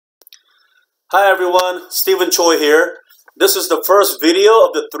Hi everyone, Choi here. This is the first video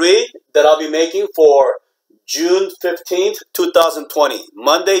of the three that I'll be making for June 15th, 2020.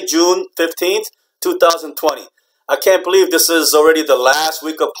 Monday, June 15th, 2020. I can't believe this is already the last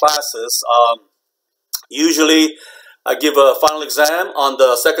week of classes. Usually I give a final exam on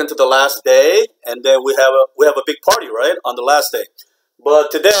the second to the last day, and then we have a big party, right, on the last day.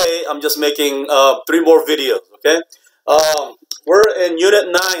 But today I'm just making three more videos, okay? We're in Unit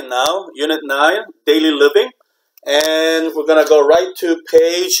 9 now, Unit 9, Daily Living, and we're going to go right to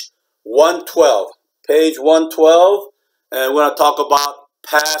page 112. Page 112, and we're going to talk about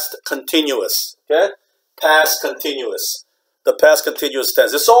past continuous, okay? Past continuous, the past continuous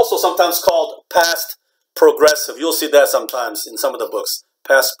tense. It's also sometimes called past progressive. You'll see that sometimes in some of the books,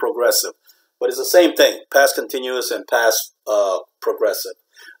 past progressive. But it's the same thing, past continuous and past progressive.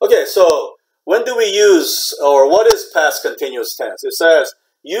 Okay, so when do we use, or what is past continuous tense? It says,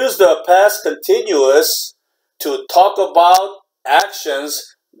 use the past continuous to talk about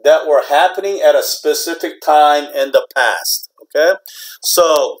actions that were happening at a specific time in the past. Okay,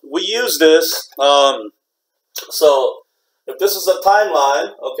 so we use this. So if this is a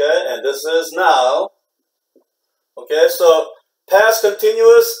timeline, okay, and this is now, okay, so past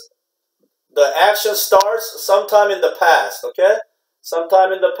continuous, the action starts sometime in the past, okay?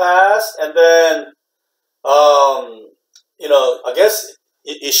 Sometime in the past, and then, you know, I guess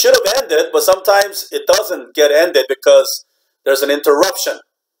it should have ended, but sometimes it doesn't get ended because there's an interruption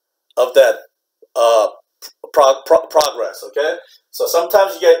of that progress, okay? So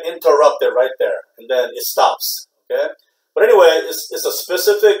sometimes you get interrupted right there, and then it stops, okay? But anyway, it's a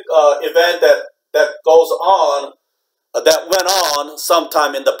specific event that goes on, that went on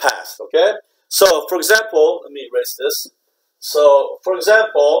sometime in the past, okay? So, for example, let me erase this. So, for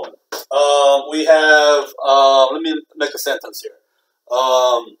example, we have, let me make a sentence here.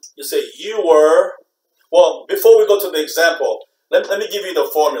 You say, you were, well, before we go to the example, let me give you the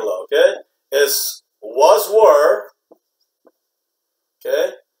formula, okay? It's was, were,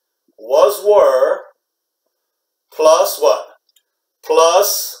 okay? Was, were, plus what?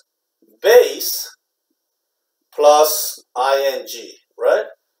 Plus base, plus ing, right?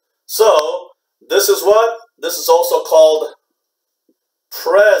 So this is what? This is also called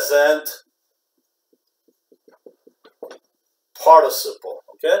present participle,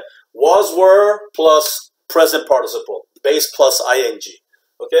 okay? Was, were, plus present participle, base plus ing,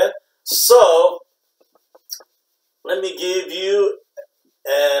 okay? So let me give you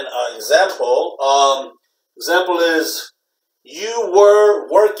an example. Example is, you were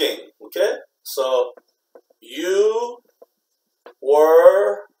working, okay? So you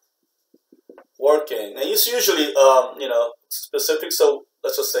were working, and it's usually you know, specific. So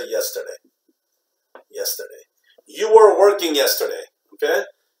let's just say yesterday. Yesterday, you were working yesterday. Okay,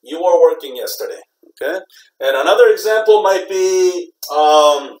 you were working yesterday. Okay, and another example might be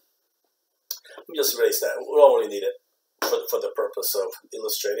let me just erase that. We don't really need it for the purpose of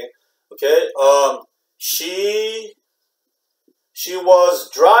illustrating. Okay, she was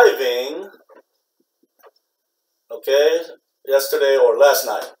driving. Okay, yesterday or last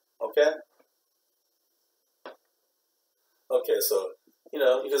night. Okay. Okay, so, you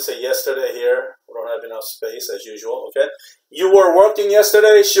know, you can say yesterday here. We don't have enough space as usual, okay? You were working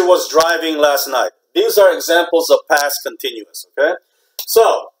yesterday. She was driving last night. These are examples of past continuous, okay?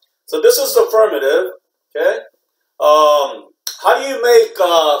 So this is the affirmative, okay? How do you make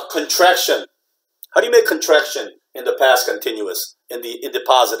contraction? How do you make contraction in the past continuous, in the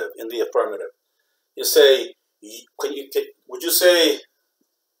positive, in the affirmative? You say, would you say,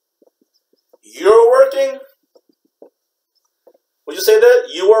 you're working? Would you say that?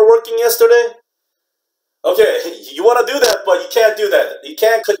 You were working yesterday? Okay, you want to do that, but you can't do that. You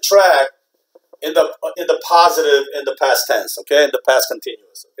can't contract in the positive in the past tense, okay? In the past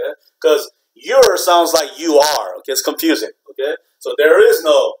continuous, okay? Because you're sounds like you are, okay? It's confusing, okay? So there is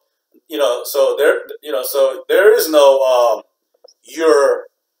no, you know, so there is no you're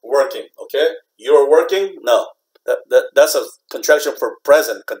working, okay? You're working? No. That's a contraction for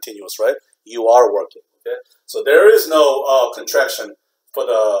present continuous, right? You are working. Okay, so there is no contraction for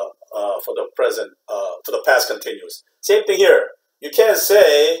the present for the past continuous. Same thing here. You can't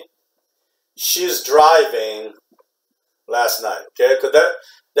say she's driving last night. Okay, because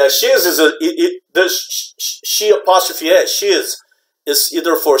that she is the she apostrophe s. She is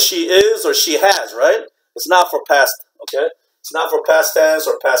either for she is or she has. Right? It's not for past. Okay, it's not for past tense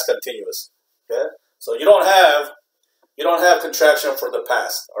or past continuous. Okay, so you don't have contraction for the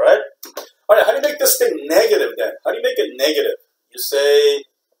past. All right. All right, how do you make this thing negative then? How do you make it negative? You say,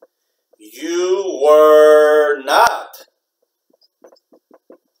 you were not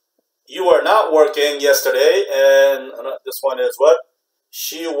you were not working yesterday, and this one is what?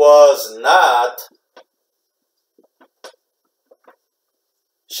 She was not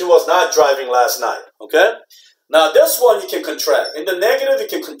driving last night, okay? Now this one you can contract. In the negative, you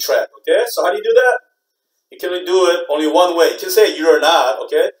can contract, okay? So how do you do that? You can only do it only one way. You can say you're not,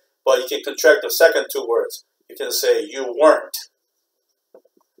 okay? But you can contract the second two words. You can say you weren't.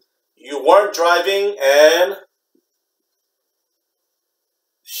 You weren't driving, and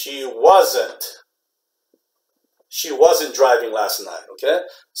she wasn't driving last night, okay?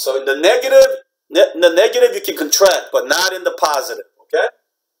 So in the negative you can contract, but not in the positive, okay?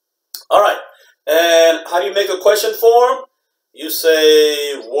 All right. And how do you make a question form? You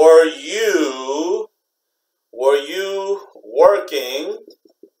say, were you working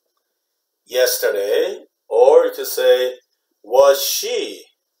yesterday? Or you can say, was she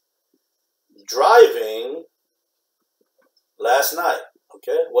driving last night?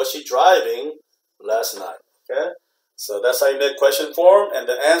 Okay, was she driving last night? Okay, so that's how you make question form, and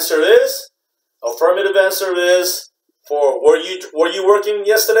the answer is, affirmative answer is, for were you working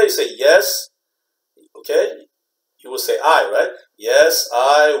yesterday? You say yes. Okay, you will say I, right? Yes,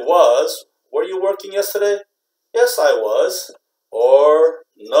 I was. Were you working yesterday? Yes, I was. Or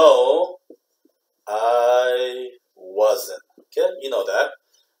no, I wasn't. Okay, you know that.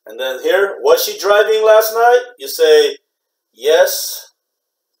 And then here, was she driving last night? You say yes,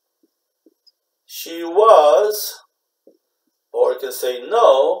 she was. Or you can say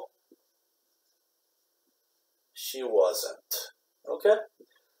no, she wasn't. Okay?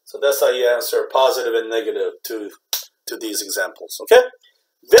 So that's how you answer positive and negative to these examples. Okay?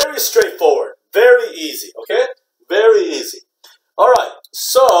 Very straightforward. Very easy. Okay? Very easy. All right.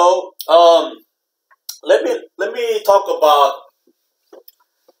 So let me talk about.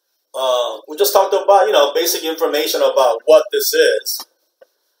 We just talked about basic information about what this is.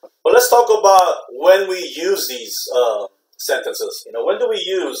 But let's talk about when we use these sentences. When do we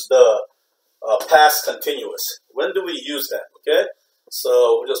use the past continuous? When do we use that? Okay.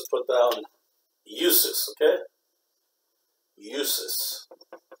 So we'll just put down uses. Okay. Uses.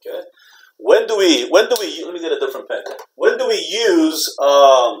 Okay. When do we? Let me get a different pen. When do we use?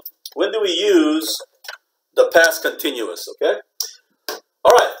 The past continuous? Okay.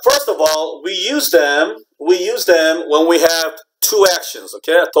 All right. First of all, we use them when we have two actions.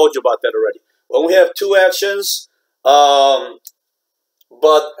 Okay. I told you about that already. When we have two actions, but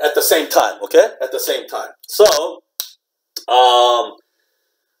at the same time. Okay. At the same time. So,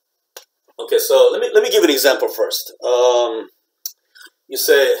 okay. So let me give you an example first. You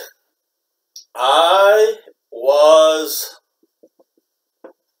say, I was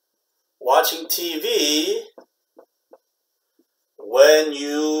watching TV when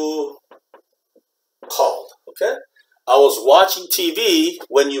you called, okay? I was watching TV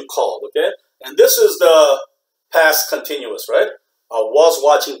when you called, okay? And this is the past continuous, right? I was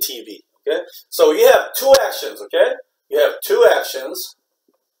watching TV, okay? So you have two actions, okay? You have two actions,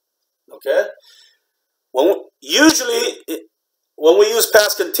 okay? Usually, when we use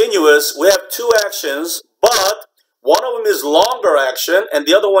past continuous, we have two actions, but one of them is longer action and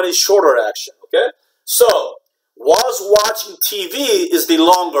the other one is shorter action, okay? So, was watching TV is the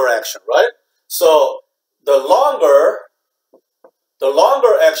longer action, right? So, the longer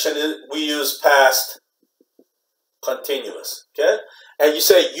action we use past continuous, okay? And you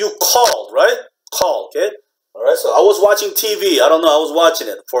say you called, right? Call, okay? All right, so I was watching TV. I don't know, I was watching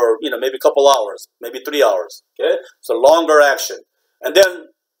it for, maybe a couple hours, maybe 3 hours, okay? So longer action. And then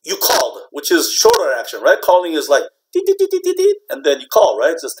you called, which is shorter action, right? Calling is like, and then you call,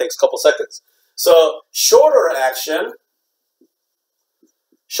 right? It just takes a couple seconds. So shorter action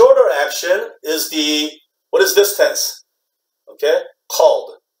is what is this tense? Okay,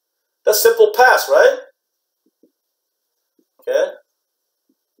 called. That's simple past, right? Okay.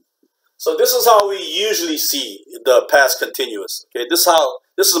 So this is how we usually see the past continuous. Okay, this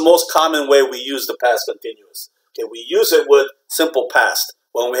is the most common way we use the past continuous. Okay, we use it with simple past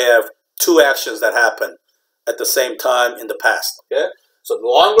when we have two actions that happen at the same time in the past. Okay, so the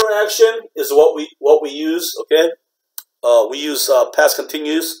longer action is what we use. Okay, we use past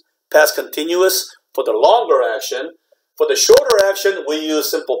continuous for the longer action. For the shorter action, we use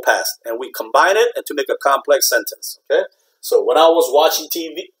simple past, and we combine it to make a complex sentence. Okay, so when I was watching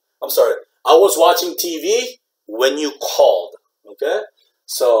TV. I was watching TV when you called. Okay,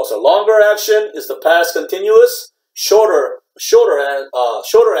 so longer action is the past continuous. Shorter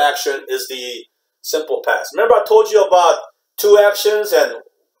action is the simple past. Remember, I told you about two actions and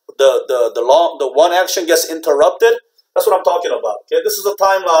the one action gets interrupted. That's what I'm talking about. Okay, this is a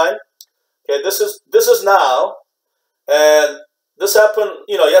timeline. Okay, this is now, and this happened,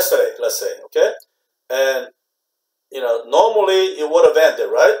 yesterday, let's say, okay? And, normally it would have ended,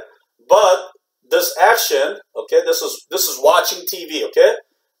 right? But this action, okay, this is watching TV, okay?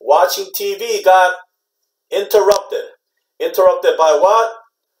 Watching TV got interrupted. Interrupted by what?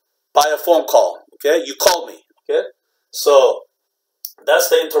 By a phone call, okay? You called me, okay? So that's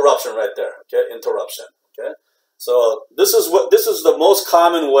the interruption right there, okay? Interruption, okay? So this is the most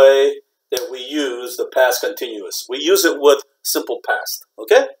common way that we use the past continuous. We use it with simple past,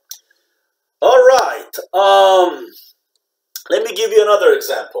 okay? All right. Let me give you another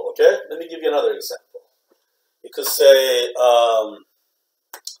example, okay? Let me give you another example. You could say,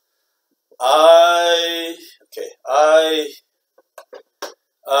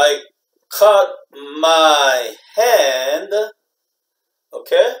 I cut my hand,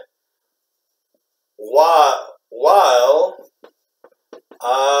 okay, while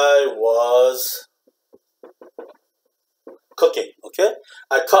I was cooking, okay?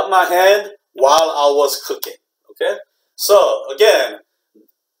 I cut my hand while I was cooking, okay? So again,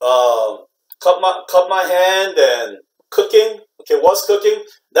 cut my hand and cooking, okay? Was cooking.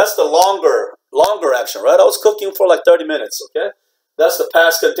 That's the longer action, right? I was cooking for like 30 minutes, okay? That's the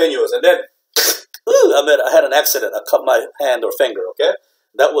past continuous, and then I had an accident. I cut my hand or finger, okay?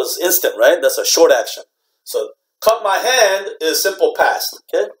 That was instant, right? That's a short action. So cut my hand is simple past,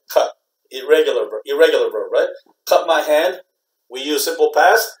 okay? Cut, irregular verb, right? Cut my hand, we use simple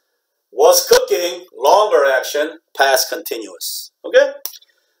past. Was cooking, longer action, past continuous, okay?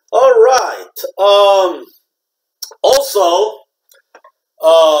 All right. Also,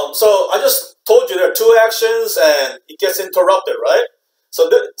 so I just told you there are two actions and it gets interrupted, right? So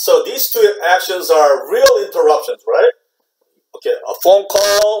these two actions are real interruptions, right? Okay, a phone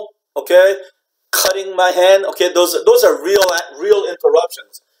call, okay, cutting my hand, okay, those are real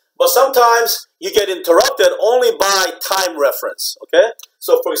interruptions. But sometimes you get interrupted only by time reference, okay?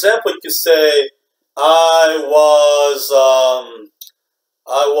 So for example, you could say, I was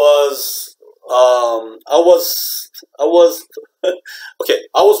okay,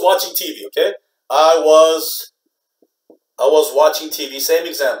 I was watching TV, okay? I was watching TV, same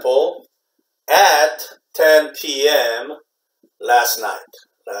example, at 10 p.m. last night,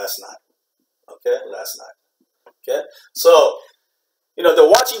 okay, last night, okay? So, the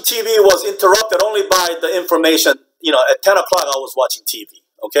watching TV was interrupted only by the information, at 10 o'clock I was watching TV,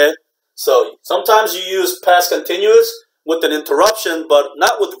 okay? So sometimes you use past continuous with an interruption, but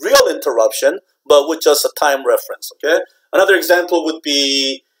not with real interruption, but with just a time reference, okay? Another example would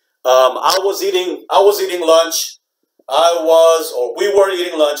be, I was eating lunch. We were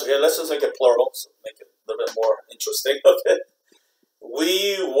eating lunch. Okay, let's just make it plural, so make it a little bit more interesting, okay?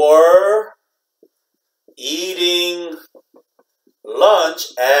 We were eating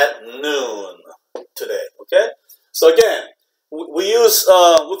lunch at noon today, okay? So again, we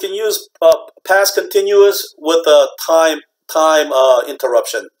can use past continuous with a time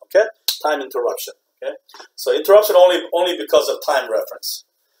interruption, okay? Time interruption, okay? So interruption only because of time reference.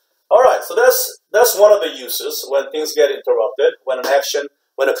 All right, so that's one of the uses when things get interrupted. When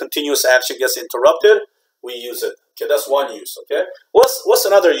a continuous action gets interrupted, we use it. Okay, that's one use. Okay, what's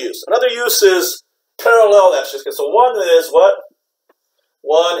another use? Another use is parallel actions. Okay, so one is what?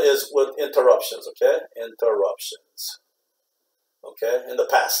 One is with interruptions. Okay, interruptions. Okay, in the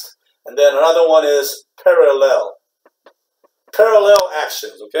past, and then another one is parallel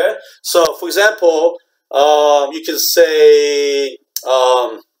actions. Okay, so for example, you can say,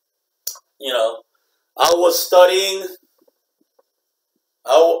 I was studying.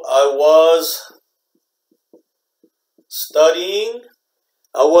 I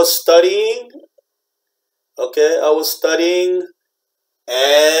was studying. Okay, I was studying,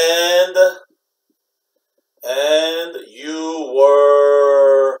 and you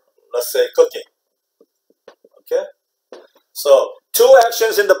were, let's say, cooking. Okay, so two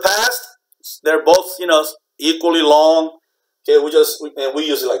actions in the past. They're both, equally long. Okay, we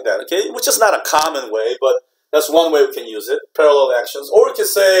use it like that. Okay, which is not a common way, but that's one way we can use it. Parallel actions, or we can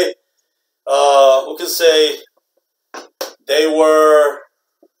say, they were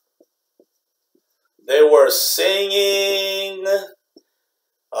singing,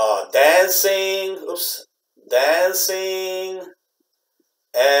 dancing,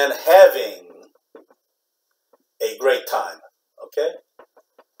 and having a great time. Okay.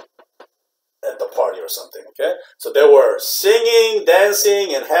 At the party or something, okay? So they were singing,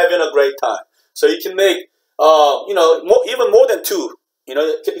 dancing, and having a great time. So you can make, even more than two.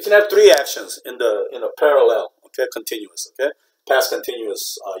 You can have three actions in a parallel, okay, continuous, okay, past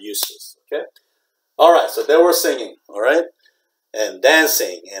continuous uses, okay. All right, so they were singing, all right, and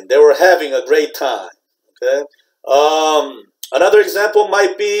dancing, and they were having a great time, okay. Another example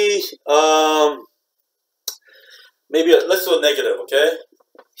might be, maybe, let's do a negative, okay?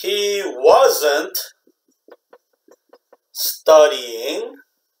 He wasn't studying,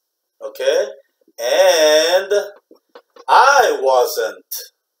 okay? And I wasn't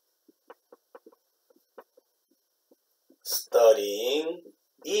studying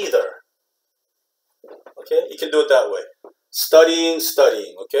either. Okay, you can do it that way. Studying,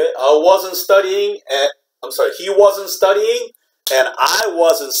 okay? I wasn't studying, and I'm sorry, he wasn't studying, and I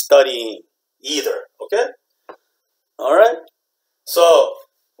wasn't studying either. Okay? All right? So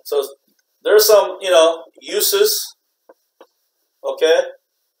there's some, uses, okay?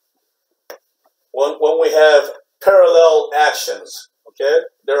 When we have parallel actions, okay?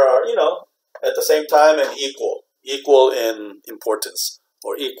 There are, at the same time and equal in importance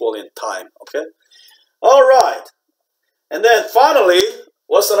or equal in time, okay? All right. And then finally,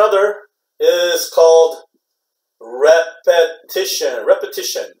 what's another is called repetition,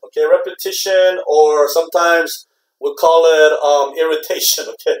 okay? Repetition, or sometimes we call it irritation,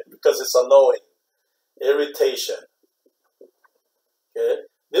 okay? Because it's annoying. Irritation, okay?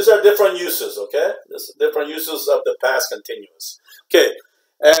 These are different uses, okay? These are different uses of the past continuous. Okay,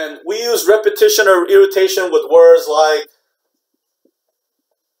 and we use repetition or irritation with words like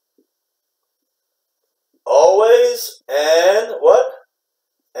always and what?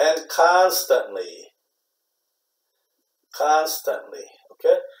 And constantly. Constantly,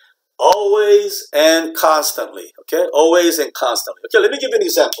 okay? Always and constantly, okay? Always and constantly. Okay, let me give you an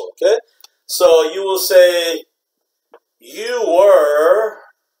example, okay? So you will say, you were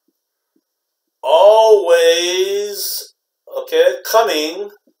always, okay,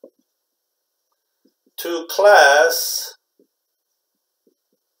 coming to class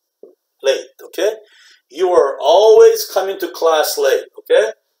late, okay? You were always coming to class late,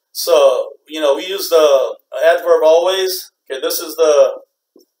 okay? So, we use the adverb always. Okay, this is the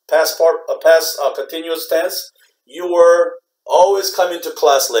past continuous tense. You were always coming to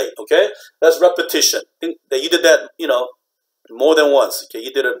class late, okay? That's repetition. Think that you did that, more than once, okay?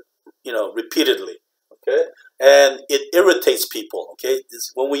 You did it, repeatedly, okay? And it irritates people, okay?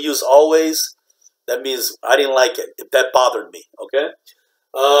 When we use always, that means I didn't like it. That bothered me, okay?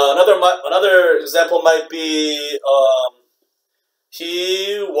 Another example might be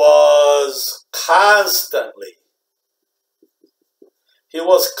he was constantly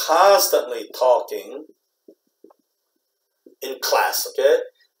talking in class, okay?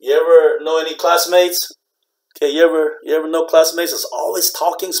 You ever know any classmates? Okay, you ever know classmates that's always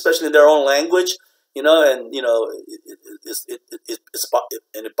talking, especially in their own language, and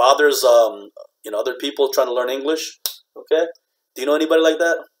it bothers other people trying to learn English, okay? Do you know anybody like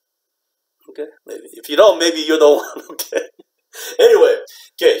that? Okay, maybe if you don't, maybe you're the one. Okay. Anyway,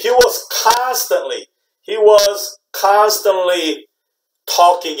 okay, he was constantly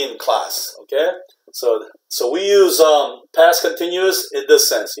talking in class. Okay, so we use past continuous in this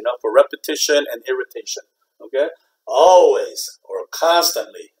sense, for repetition and irritation. Okay, always or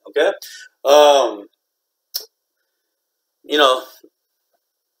constantly. Okay,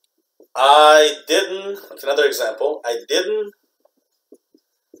 I didn't. That's another example. I didn't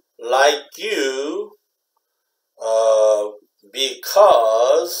like you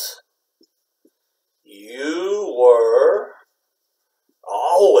because you were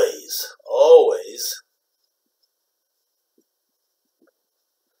always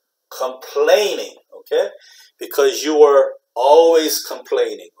complaining, okay? Because you were always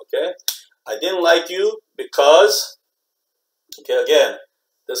complaining, okay? I didn't like you because, okay, again,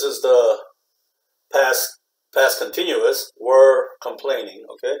 this is the past continuous, were complaining,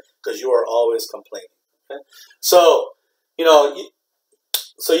 okay? Because you are always complaining, okay? So,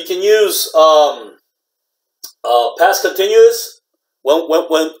 so you can use past continuous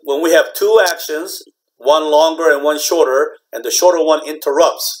when we have two actions, one longer and one shorter, and the shorter one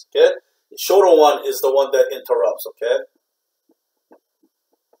interrupts, okay? The shorter one is the one that interrupts, okay?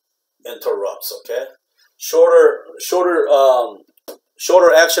 Interrupts, okay? Shorter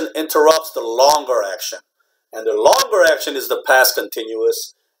action interrupts the longer action. And the longer action is the past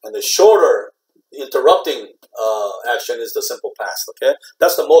continuous, and the shorter interrupting action is the simple past, okay?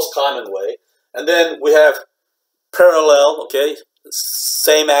 That's the most common way. And then we have parallel, okay?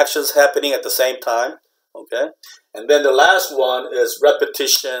 Same actions happening at the same time, okay? And then the last one is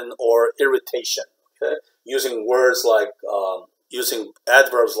repetition or irritation, okay? Using words like, using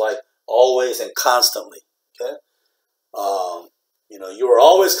adverbs like always and constantly, okay? You were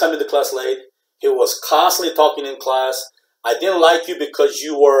always coming to class late. He was constantly talking in class. I didn't like you because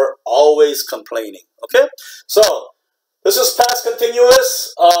you were always complaining, okay? So this is past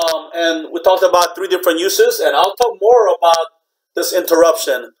continuous, and we talked about 3 different uses, and I'll talk more about this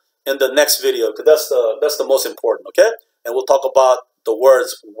interruption in the next video, because that's the most important, okay? And we'll talk about the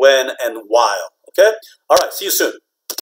words when and while, okay? All right, see you soon.